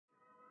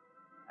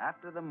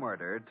After the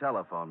murder,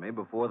 telephone me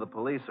before the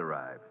police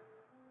arrive.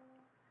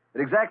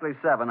 At exactly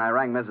 7, I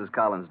rang Mrs.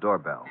 Collins'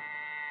 doorbell.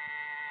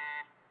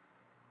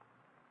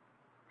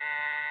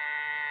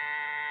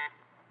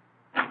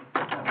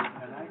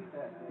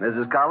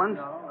 Mrs. Collins?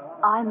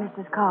 I'm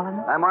Mrs.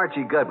 Collins. I'm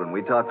Archie Goodwin.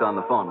 We talked on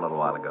the phone a little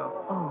while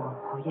ago.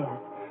 Oh, yes.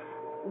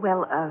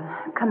 Well,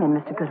 come in,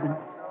 Mr. Goodwin.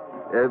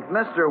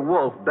 Mr.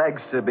 Wolfe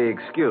begs to be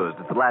excused.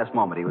 At the last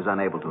moment, he was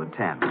unable to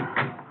attend.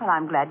 Well,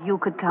 I'm glad you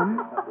could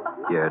come.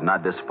 You're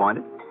not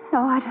disappointed? No,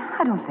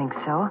 I don't think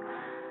so.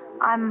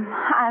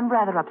 I'm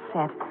rather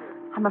upset.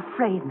 I'm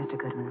afraid, Mr.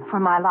 Goodwin, for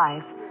my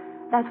life.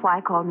 That's why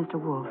I called Mr.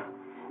 Wolfe.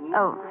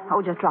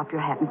 Oh, just drop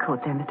your hat and coat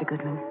there, Mr.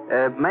 Goodwin.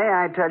 May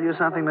I tell you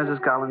something,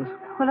 Mrs. Collins?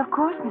 Well, of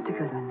course, Mr.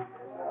 Goodwin.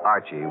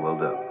 Archie will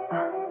do.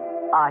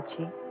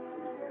 Archie?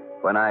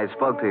 When I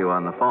spoke to you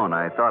on the phone,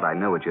 I thought I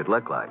knew what you'd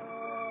look like.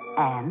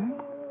 And?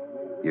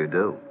 You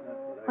do.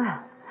 Well,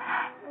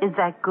 is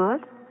that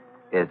good?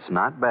 It's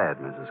not bad,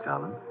 Mrs.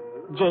 Collins.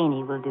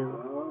 Janie will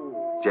do.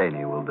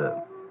 Janie will do.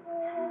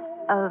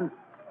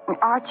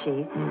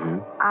 Archie,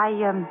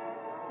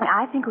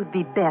 I think it would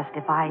be best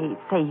if I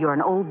say you're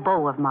an old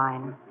beau of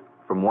mine.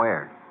 From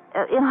where?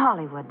 In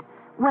Hollywood.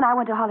 When I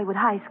went to Hollywood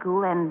High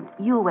School and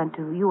you went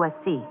to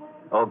USC.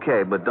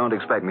 Okay, but don't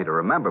expect me to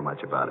remember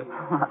much about it.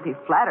 Well, I'd be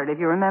flattered if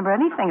you remember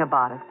anything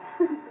about it.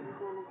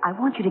 I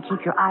want you to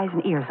keep your eyes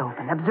and ears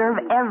open. Observe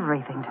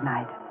everything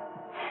tonight.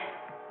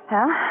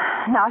 Well,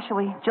 now shall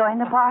we join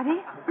the party?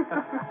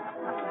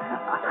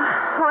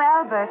 Oh,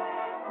 Albert,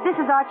 this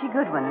is Archie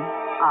Goodwin.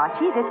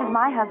 Archie, this is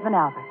my husband,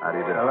 Albert. How do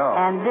you do? Hello.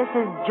 And this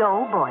is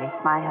Joe Boyce,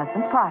 my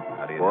husband's partner.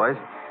 How do you do? Boys?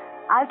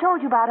 I've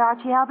told you about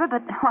Archie, Albert,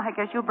 but I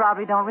guess you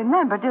probably don't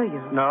remember, do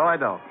you? No, I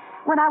don't.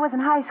 When I was in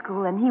high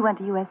school and he went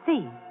to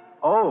USC.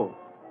 Oh,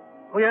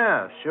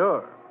 yeah,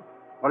 sure.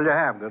 What'll you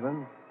have,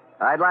 Goodwin?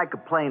 I'd like a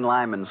plain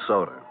lime and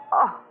soda.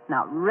 Oh,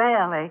 now,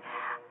 really?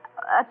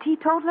 A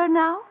teetotaler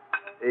now?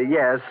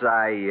 Yes,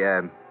 I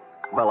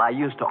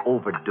used to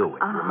overdo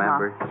it,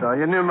 remember? So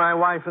you knew my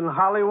wife in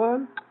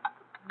Hollywood?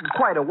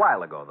 Quite a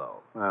while ago,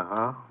 though.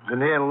 Uh-huh. Been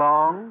here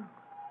long?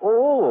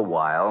 Oh, a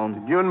while.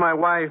 Did you and my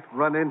wife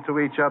run into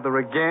each other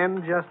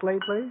again just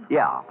lately?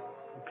 Yeah,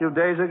 A few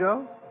days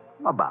ago?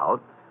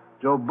 about.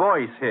 Joe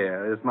Boyce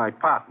here is my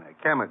partner,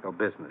 chemical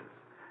business.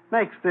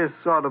 Makes this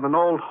sort of an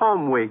old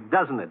home week,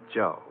 doesn't it,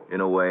 Joe? In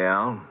a way,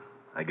 Al.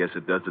 I guess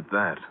it does at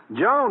that.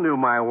 Joe knew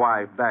my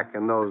wife back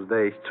in those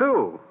days,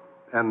 too.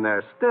 And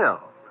they're still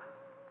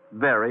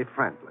very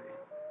friendly.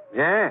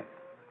 Yes,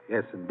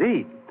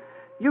 indeed.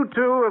 You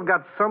two have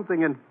got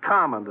something in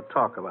common to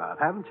talk about,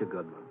 haven't you,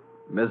 Goodwin?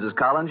 Mrs.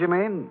 Collins, you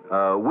mean?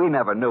 We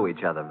never knew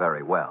each other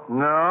very well.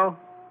 No?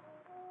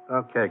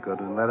 Okay,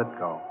 Goodwin, let it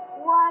go.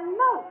 Why,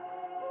 look.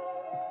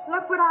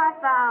 Look what I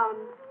found.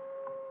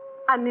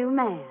 A new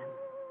man.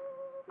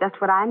 That's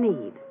what I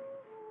need.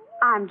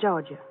 I'm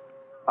Georgia.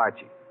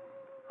 Archie.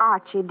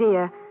 Archie,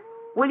 dear,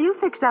 will you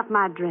fix up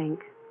my drink,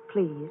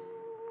 please?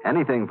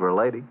 Anything for a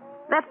lady.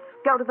 Let's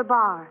go to the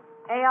bar.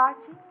 Eh,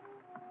 Archie?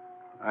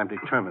 I'm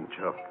determined,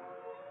 Joe.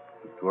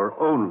 It were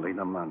only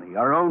the money,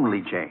 or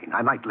only Jane.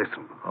 I might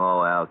listen.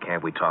 Oh, Al,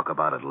 can't we talk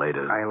about it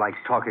later? I like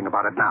talking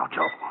about it now,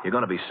 Joe. You're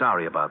going to be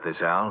sorry about this,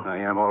 Al. I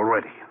am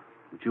already.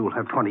 But you'll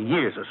have 20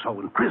 years or so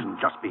in prison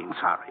just being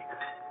sorry.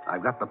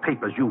 I've got the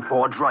papers you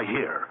forged right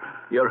here.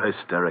 You're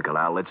hysterical,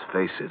 Al. Let's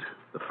face it.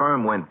 The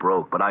firm went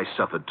broke, but I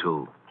suffered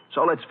too.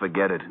 So let's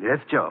forget it. Yes,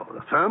 Joe,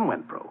 the firm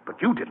went broke,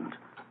 but you didn't.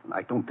 And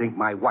I don't think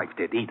my wife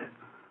did either.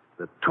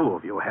 The two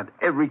of you had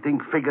everything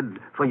figured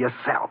for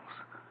yourselves.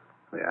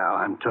 Well,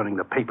 I'm turning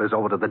the papers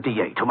over to the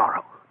DA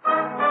tomorrow.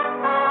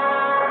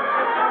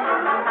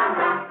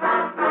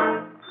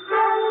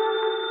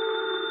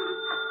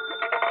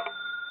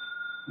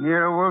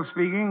 Nero Wolfe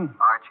speaking.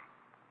 Archie,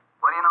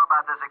 what do you know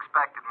about this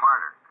expected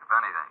murder, if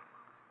anything?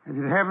 Has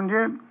it happened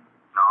yet?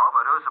 No,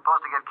 but who's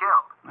supposed to get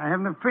killed? I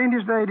haven't the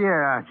faintest idea,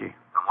 Archie.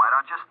 Then why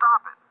don't you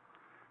stop it?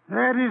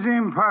 That is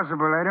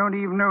impossible. I don't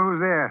even know who's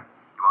there.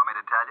 You want me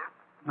to tell you?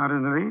 Not in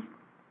the least.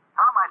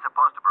 How am I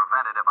supposed to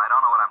prevent it if I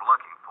don't know what I'm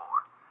looking for?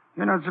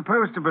 You're not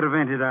supposed to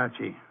prevent it,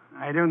 Archie.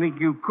 I don't think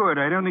you could.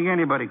 I don't think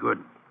anybody could.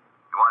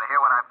 You want to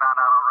hear what I found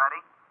out already?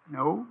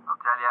 No?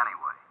 I'll tell you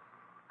anyway.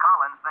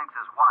 Collins thinks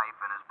his wife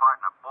and his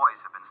partner Boyce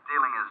have been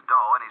stealing his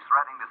dough, and he's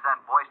threatening to send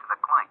Boyce to the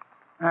clink.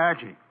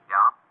 Archie,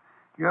 Yeah?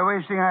 you're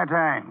wasting our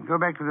time. Go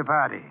back to the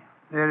party.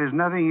 There is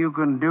nothing you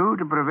can do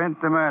to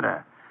prevent the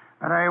murder.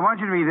 But I want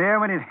you to be there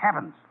when it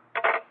happens.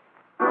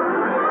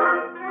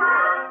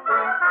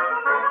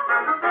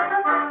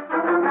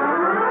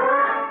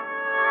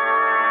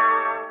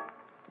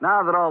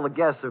 Now that all the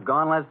guests have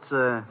gone,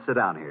 let's sit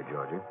down here,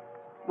 Georgia.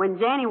 When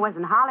Janie was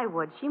in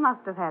Hollywood, she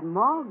must have had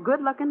more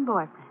good-looking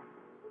boyfriends.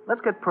 Let's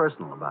get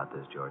personal about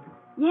this, Georgia.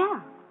 Yeah,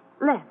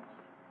 let's.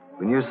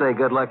 When you say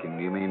good looking,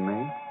 do you mean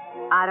me?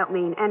 I don't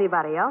mean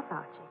anybody else,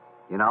 Archie.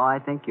 You know, I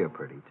think you're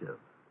pretty, too.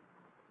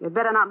 You'd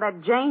better not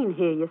let Jane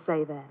hear you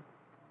say that.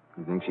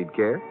 You think she'd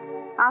care?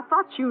 I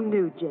thought you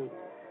knew Jane.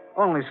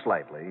 Only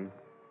slightly.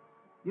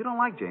 You don't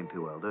like Jane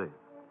too well, do you?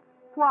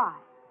 Why?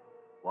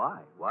 Why?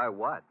 Why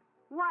what?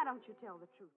 Why don't you tell the truth?